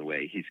up to him the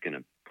way he's going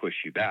to push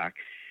you back.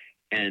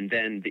 And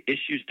then the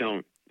issues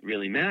don't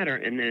really matter.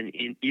 And then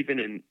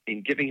even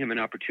in giving him an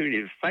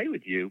opportunity to fight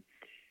with you,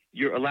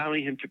 you're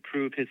allowing him to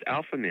prove his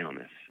alpha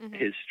maleness,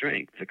 his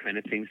strength, the kind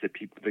of things that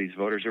these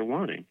voters are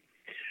wanting.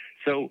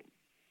 So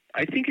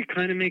I think it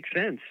kind of makes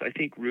sense. I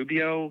think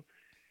Rubio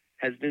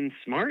has been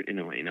smart in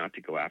a way not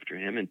to go after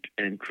him,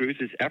 and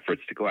Cruz's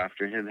efforts to go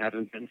after him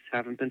haven't been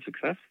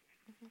successful.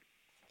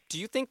 Do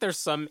you think there's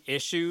some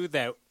issue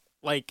that,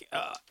 like,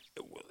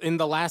 in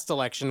the last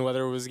election,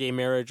 whether it was gay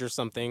marriage or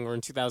something, or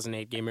in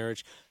 2008 gay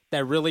marriage,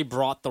 that really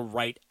brought the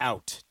right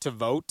out to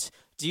vote?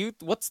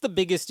 What's the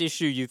biggest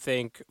issue you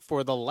think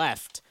for the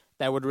left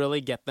that would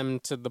really get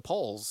them to the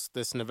polls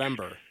this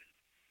November?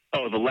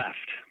 Oh, the left.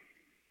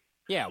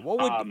 Yeah,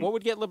 what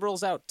would get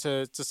liberals out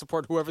to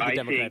support whoever the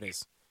Democrat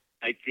is?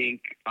 I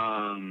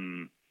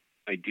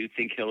do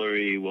think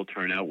Hillary will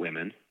turn out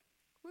women.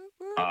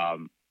 I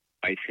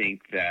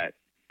think that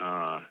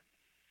the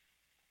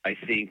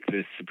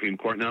Supreme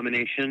Court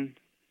nomination,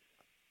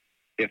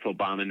 if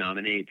Obama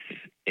nominates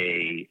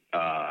a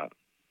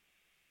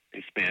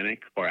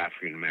Hispanic or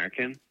African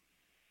American,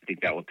 I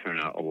think that will turn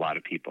out a lot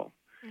of people.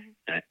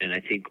 And I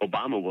think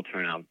Obama will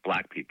turn out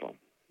black people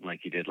like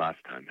he did last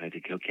time. I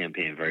think he'll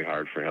campaign very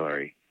hard for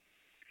Hillary.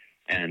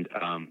 And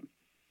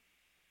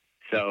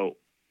so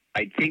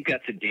I think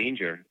that's a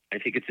danger. I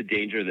think it's a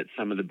danger that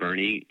some of the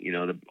Bernie,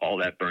 all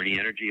that Bernie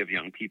energy of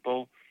young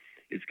people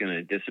is going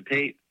to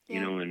dissipate,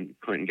 when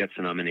Clinton gets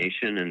a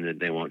nomination and that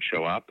they won't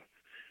show up.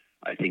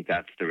 I think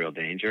that's the real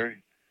danger.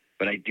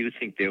 But I do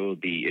think there will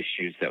be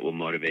issues that will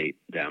motivate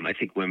them. I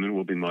think women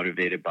will be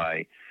motivated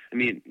by,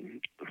 I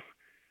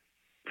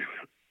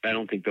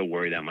don't think they'll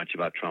worry that much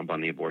about Trump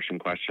on the abortion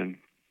question.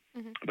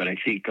 But I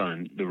think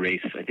on the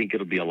race, I think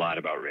it'll be a lot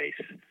about race.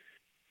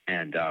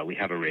 And we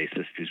have a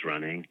racist who's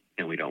running,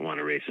 and we don't want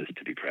a racist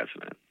to be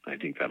president. I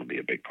think that'll be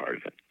a big part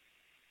of it.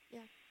 Yeah.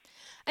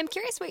 I'm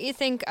curious what you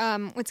think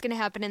what's going to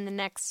happen in the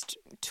next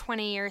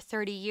 20 or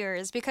 30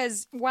 years,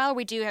 because while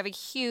we do have a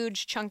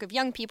huge chunk of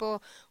young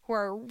people who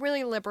are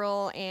really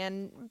liberal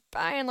and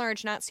by and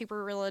large not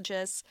super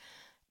religious,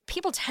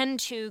 people tend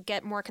to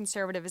get more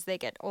conservative as they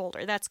get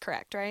older. That's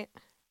correct, right?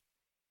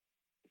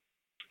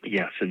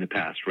 Yes, in the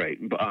past, right.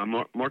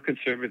 More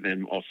conservative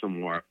and also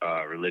more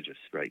religious,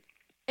 right.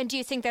 And do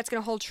you think that's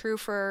going to hold true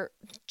for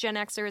Gen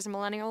Xers and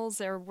millennials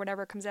or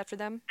whatever comes after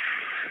them?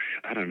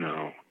 I don't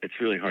know. It's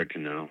really hard to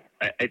know.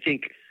 I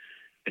think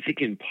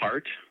in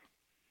part,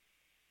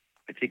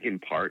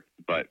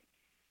 but,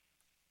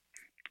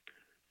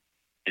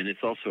 and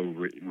it's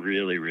also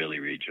really, really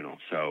regional.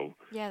 So,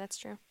 yeah, that's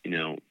true.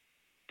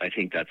 I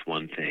think that's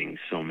one thing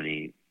so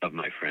many of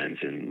my friends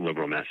in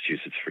liberal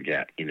Massachusetts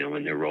forget,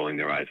 when they're rolling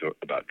their eyes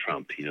about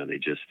Trump,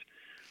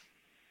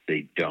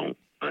 they don't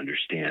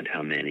understand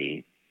how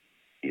many,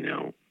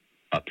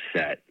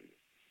 upset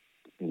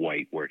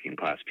white working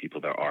class people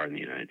there are in the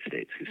United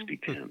States who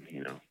speak to him,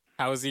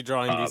 How is he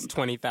drawing these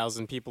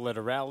 20,000 people at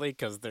a rally?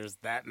 Because there's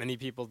that many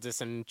people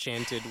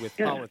disenchanted with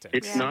politics.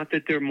 It's not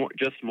that they're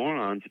just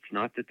morons. It's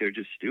not that they're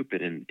just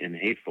stupid and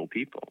hateful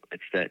people.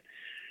 It's that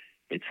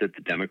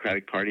the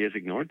Democratic Party has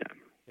ignored them.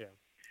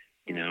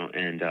 Yeah.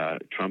 And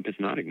Trump is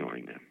not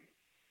ignoring them.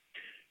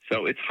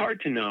 So it's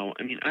hard to know.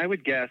 I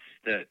would guess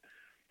that,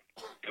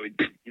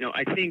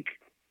 I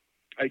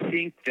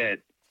think that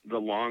the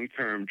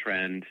long-term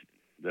trend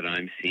that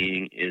I'm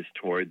seeing is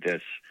toward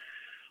this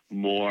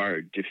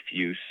more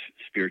diffuse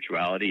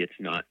spirituality. It's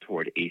not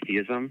toward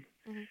atheism.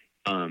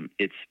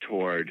 It's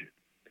toward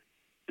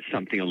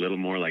something a little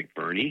more like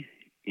Bernie,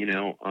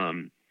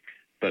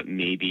 but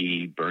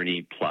maybe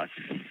Bernie plus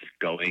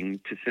going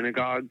to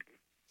synagogue,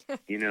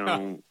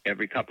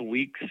 every couple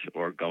weeks,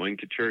 or going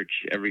to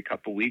church every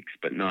couple weeks,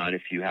 but not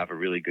if you have a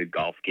really good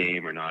golf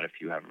game, or not if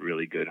you have a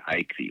really good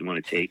hike that you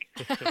want to take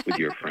with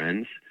your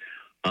friends.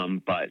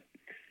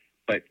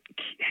 But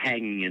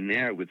hanging in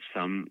there with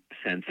some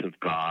sense of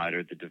God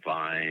or the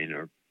divine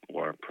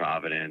or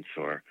providence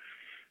or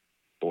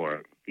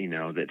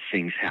that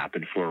things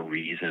happen for a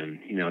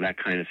reason, that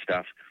kind of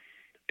stuff.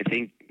 I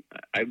think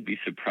I would be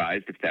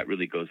surprised if that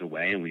really goes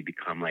away and we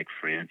become like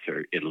France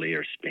or Italy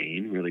or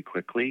Spain really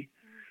quickly.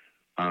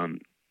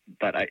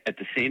 But at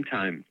the same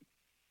time,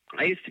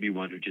 I used to be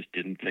one who just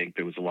didn't think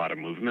there was a lot of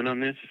movement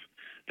on this,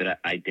 that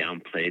I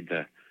downplayed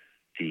the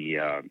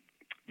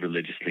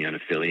religiously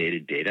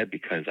unaffiliated data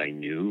because I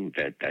knew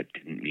that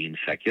didn't mean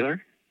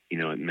secular.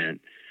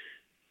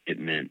 It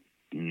meant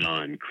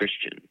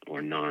non-Christian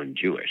or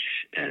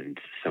non-Jewish. And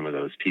some of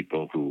those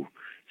people who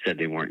said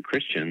they weren't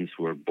Christians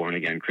were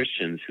born-again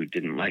Christians who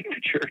didn't like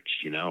the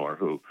church, or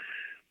who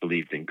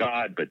believed in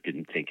God but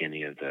didn't think they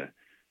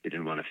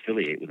didn't want to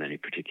affiliate with any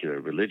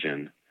particular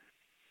religion.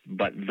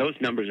 But those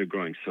numbers are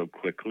growing so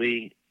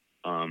quickly.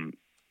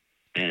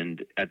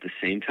 And at the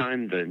same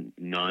time, the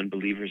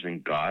non-believers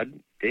in God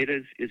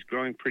data is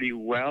growing pretty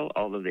well,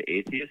 although the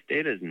atheist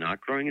data is not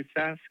growing as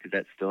fast because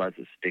that still has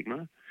a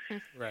stigma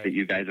that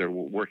you guys are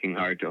working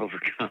hard to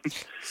overcome.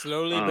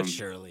 Slowly but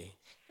surely.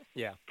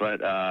 Yeah.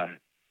 But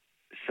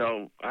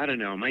so I don't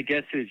know. My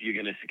guess is you're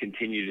going to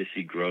continue to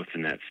see growth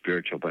in that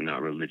spiritual but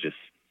not religious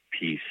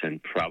piece,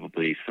 and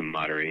probably some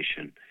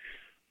moderation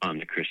on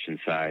the Christian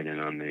side and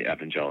on the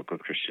evangelical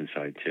Christian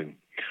side too.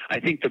 I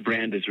think the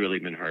brand has really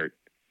been hurt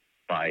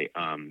by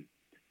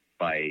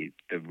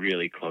the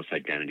really close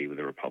identity with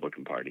the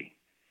Republican Party.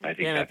 I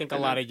think a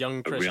lot of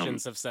young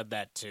Christians have said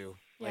that too.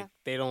 Yeah. Like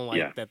they don't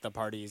like that the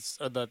parties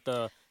or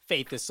the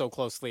faith is so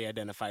closely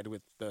identified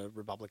with the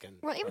Republican.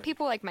 Well, even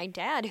people like my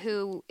dad,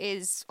 who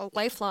is a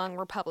lifelong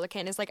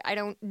Republican, is like, I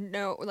don't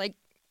know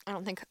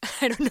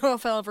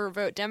if I'll ever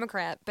vote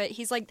Democrat, but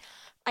he's like,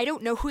 I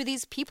don't know who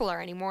these people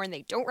are anymore, and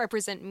they don't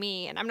represent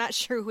me, and I'm not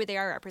sure who they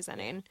are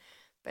representing.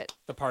 But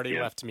the party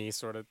left me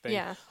sort of thing.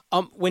 Yeah.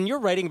 When you're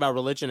writing about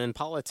religion and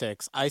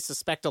politics, I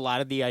suspect a lot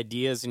of the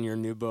ideas in your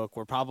new book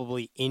were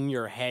probably in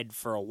your head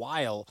for a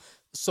while.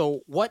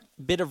 So what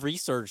bit of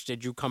research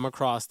did you come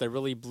across that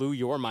really blew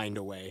your mind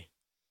away?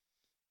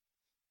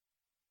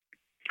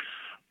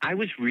 I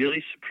was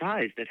really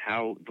surprised at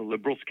how the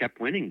liberals kept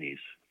winning these.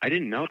 I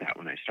didn't know that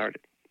when I started.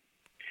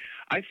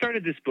 I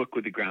started this book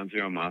with the Ground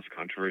Zero Mosque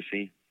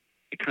controversy.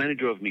 It kind of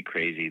drove me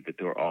crazy that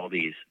there were all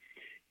these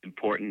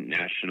important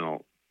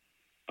national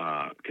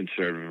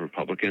conservative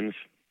Republicans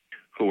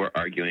who were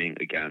arguing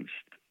against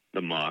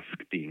the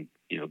mosque being,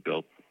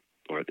 built,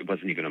 or it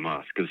wasn't even a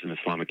mosque, it was an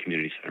Islamic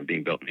community center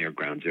being built near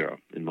Ground Zero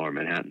in Lower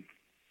Manhattan.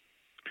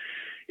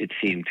 It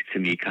seemed to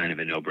me kind of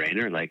a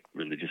no-brainer, like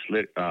religious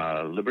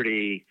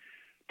liberty,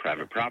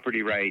 private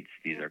property rights.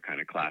 These are kind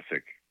of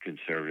classic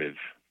conservative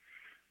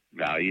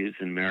values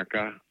in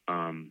America.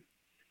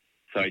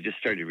 So I just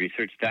started to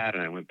research that,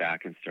 and I went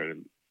back and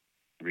started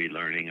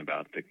relearning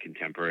about the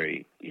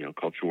contemporary,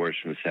 culture wars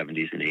from the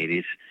 70s and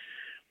 80s.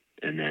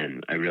 And then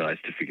I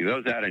realized to figure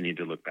those out, I need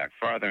to look back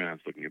farther, and I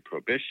was looking at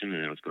Prohibition,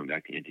 and I was going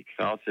back to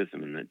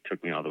anti-Catholicism, and that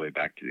took me all the way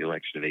back to the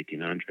election of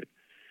 1800.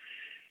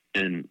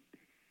 And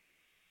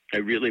I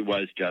really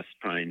was just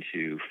trying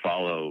to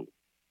follow,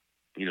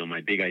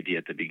 my big idea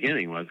at the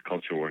beginning was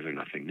culture wars are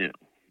nothing new,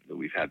 that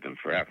we've had them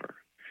forever.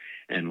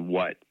 And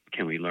what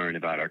can we learn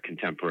about our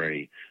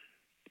contemporary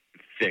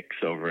fix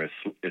over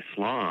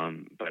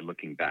Islam by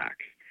looking back?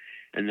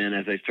 And then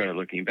as I started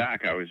looking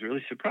back, I was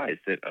really surprised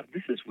that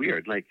this is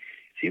weird. Like,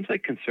 it seems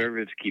like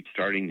conservatives keep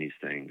starting these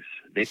things.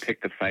 They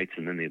pick the fights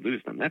and then they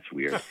lose them. That's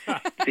weird. I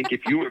think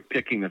if you were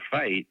picking the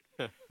fight,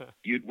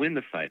 you'd win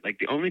the fight. Like,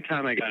 the only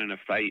time I got in a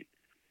fight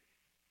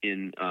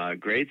in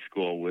grade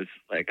school was,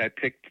 like, I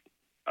picked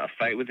a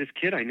fight with this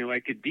kid I knew I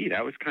could beat.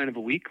 I was kind of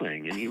a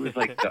weakling, and he was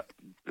like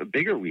the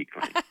bigger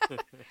weakling.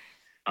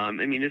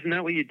 Isn't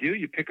that what you do?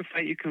 You pick a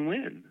fight you can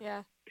win.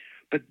 Yeah.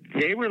 But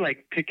they were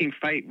like picking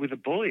fight with a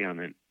bully on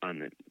the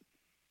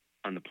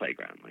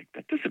playground. Like,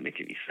 that doesn't make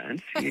any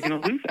sense. You're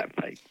going to lose that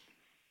fight.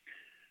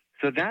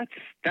 So that's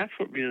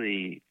what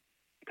really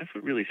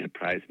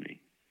surprised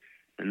me.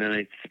 And then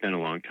I spent a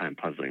long time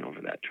puzzling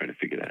over that, trying to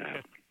figure that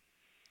out.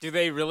 Do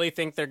they really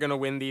think they're going to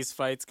win these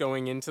fights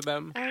going into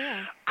them? Oh,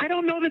 yeah. I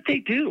don't know that they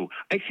do.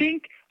 I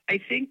think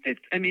that,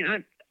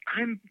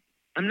 I'm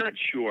not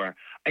sure.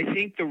 I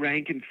think the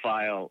rank and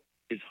file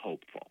is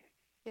hopeful.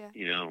 Yeah.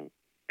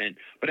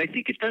 But I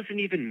think it doesn't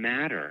even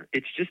matter.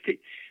 It's just that,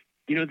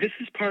 this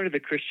is part of the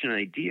Christian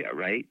idea,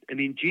 right? I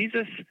mean,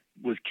 Jesus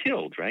was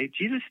killed, right?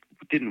 Jesus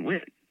didn't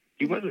win.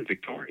 He wasn't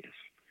victorious,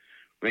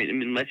 right?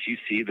 Unless you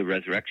see the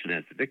resurrection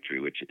as the victory,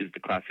 which is the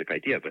classic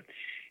idea. But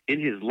in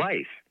his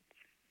life,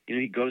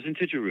 he goes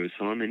into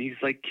Jerusalem and he's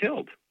like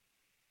killed.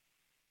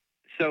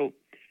 So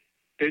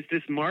there's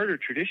this martyr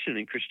tradition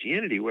in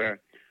Christianity where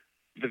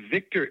the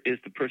victor is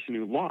the person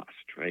who lost,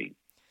 right?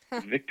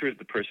 The victor is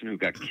the person who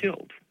got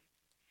killed.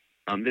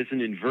 There's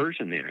an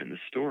inversion there in the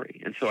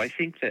story. And so I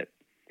think the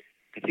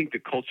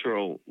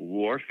cultural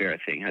warfare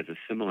thing has a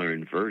similar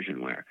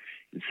inversion where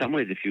in some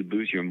ways if you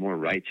lose, you're more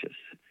righteous.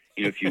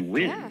 If you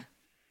win, Yeah.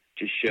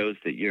 just shows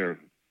that you're,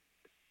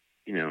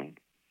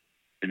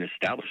 an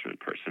establishment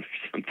person or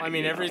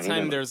something. Every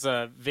time there's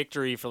a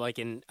victory for like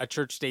in a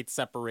church-state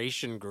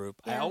separation group,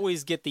 I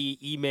always get the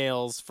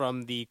emails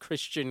from the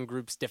Christian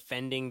groups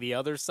defending the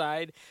other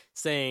side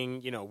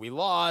saying, we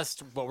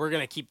lost, but we're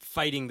going to keep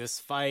fighting this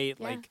fight.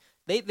 Yeah. Like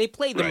they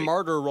play the Right.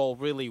 martyr role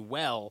really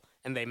well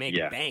and they make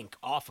bank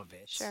off of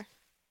it. Sure.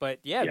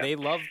 But they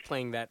love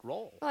playing that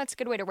role. Well, that's a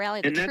good way to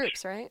rally the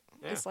troops, right?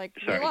 Yeah. It's like,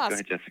 Sorry, we lost. go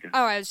ahead, Jessica.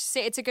 Oh, I was just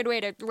saying, it's a good way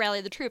to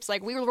rally the troops.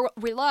 Like, we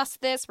lost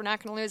this, we're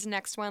not going to lose the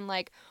next one.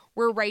 Like,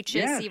 we're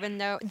righteous, even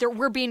though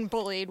we're being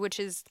bullied, which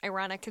is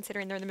ironic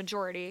considering they're the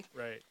majority.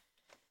 Right.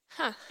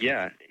 Huh.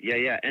 Yeah.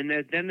 And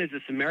then there's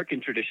this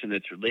American tradition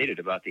that's related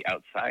about the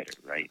outsider,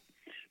 right?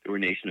 We're a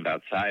nation of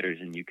outsiders,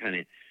 and you kind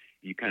of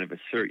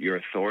assert your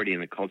authority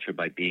in the culture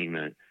by being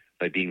the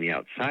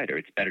outsider.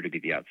 It's better to be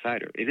the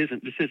outsider. This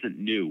isn't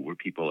new where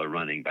people are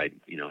running by,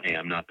 hey,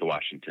 I'm not the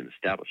Washington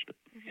establishment.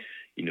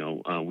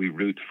 Mm-hmm. We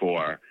root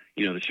for,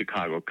 the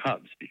Chicago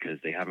Cubs because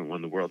they haven't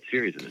won the World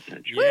Series in a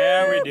century.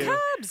 Yeah, we do.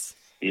 Cubs!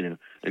 I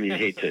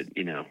hate to,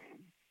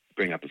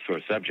 bring up a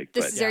sore subject.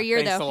 This but, is their year,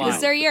 thanks a though. lot. This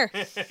is their year.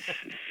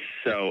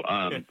 So,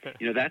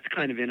 that's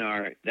kind of in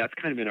our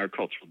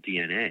cultural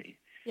DNA.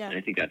 Yeah. And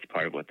I think that's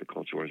part of what the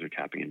culture wars are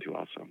tapping into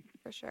also.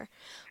 For sure.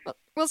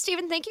 Well,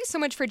 Stephen, thank you so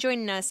much for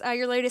joining us.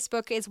 Your latest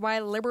book is Why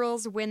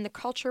Liberals Win the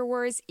Culture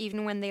Wars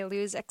Even When They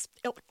Lose They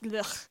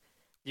Lose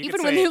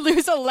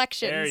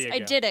Elections. There you I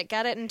go. did it.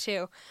 Got it in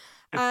two.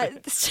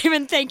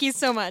 Stephen, thank you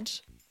so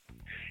much.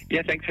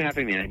 Yeah, thanks for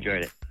having me. I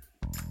enjoyed it.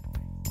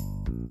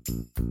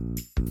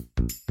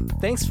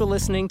 Thanks for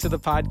listening to the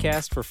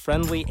podcast for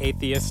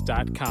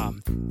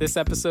FriendlyAtheist.com. This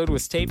episode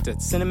was taped at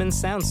Cinnamon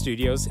Sound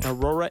Studios in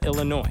Aurora,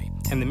 Illinois,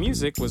 and the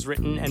music was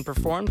written and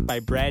performed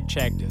by Brad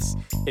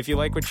Chagdis. If you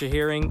like what you're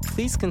hearing,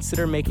 please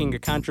consider making a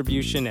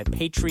contribution at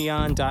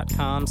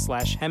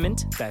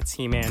patreon.com/Hemant, that's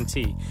He-Man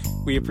T.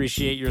 We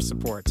appreciate your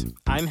support.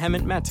 I'm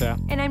Hemant Mehta.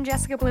 And I'm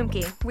Jessica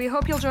Blumke. We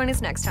hope you'll join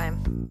us next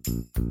time.